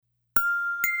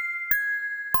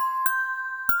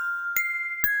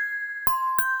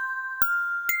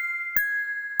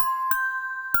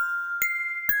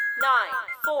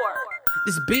4.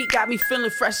 This beat got me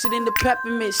feeling fresher than the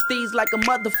peppermint. Steez like a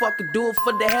motherfucker, do it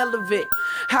for the hell of it.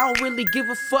 I don't really give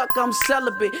a fuck, I'm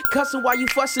celibate. Cussing while you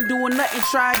fussing, doing nothing,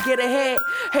 try and get ahead.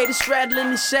 Haters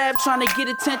straddling the shaft, trying to get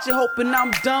attention. Hoping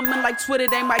I'm dumb and like Twitter,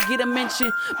 they might get a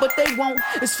mention. But they won't,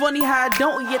 it's funny how I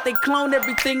don't, yet they clone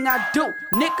everything I do.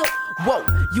 Nigga, whoa,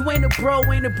 you ain't a bro,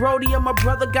 ain't a brody, or my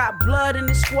brother got blood in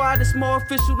the squad. It's more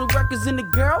official than records in the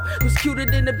girl who's cuter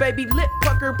than the baby lip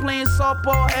pucker. Playing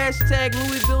softball, hashtag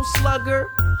Louisville Slugger.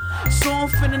 So I'm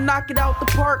finna knock it out the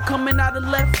park, coming out of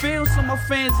left field, so my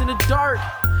fans in the dark.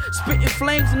 Spitting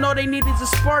flames and all they need is a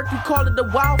spark. You call it a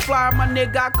wildfire, my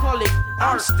nigga, I call it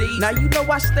art. Now you know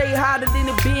I stay hotter than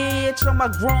a bitch. I'm a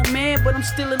grown man, but I'm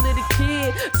still a little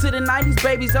kid. To the 90s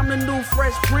babies, I'm the new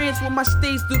Fresh Prince. With my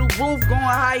steez through the roof, going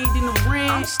higher than the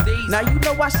rent. Now you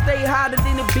know I stay hotter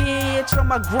than a bitch.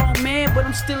 I'm a grown man, but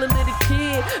I'm still a little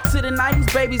kid. To the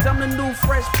 90s babies, I'm the new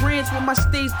Fresh Prince. With my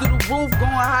steez through the roof,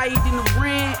 going higher than the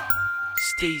rent.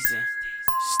 Steezin',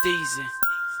 steezin',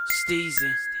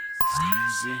 steezin',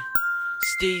 steezin',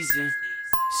 steezin',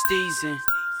 steezin',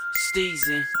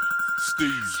 steezin',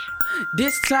 steezin'.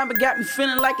 This time it got me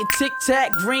feeling like a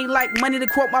tic-tac. Green like money, to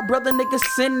quote my brother, nigga,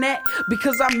 send that.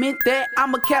 Because I meant that.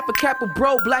 I'm a kappa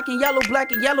bro. Black and yellow,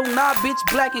 nah, bitch,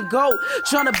 black and gold.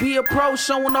 Tryna be a pro,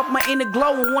 showing off my inner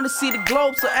glow. And wanna see the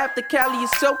globe, so after Cali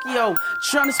is Tokyo.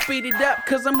 Tryna speed it up,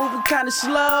 cause I'm moving kinda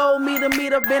slow.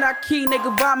 Meet up in our key,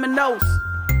 nigga, Vamanos.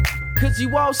 Cause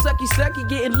you all sucky,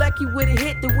 getting lucky with a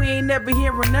hit that we ain't never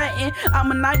hearing nothing.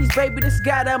 I'm a 90s baby, this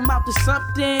gotta amount to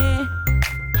something.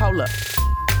 Hold up.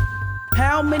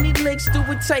 How many licks do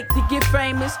it take to get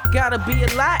famous? Gotta be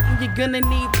a lot and you're gonna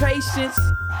need patience.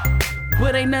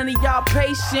 But ain't none of y'all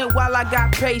patient while I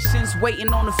got patience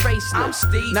waiting on the facelift. I'm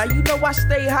Steve. Now you know I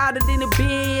stay hotter than a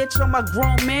bitch. I'm a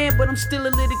grown man, but I'm still a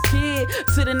little kid.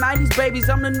 To the 90s babies,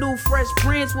 I'm the new Fresh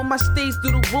Prince. With my steez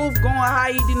through the roof, going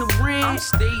higher than the rent. I'm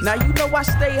Steve. Now you know I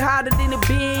stay hotter than a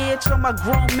bitch. I'm a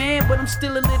grown man, but I'm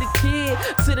still a little kid.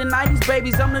 To the 90s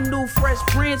babies, I'm the new Fresh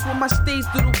Prince. With my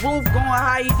steez through the roof, going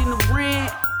higher than the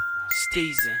rent.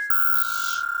 Steezin'.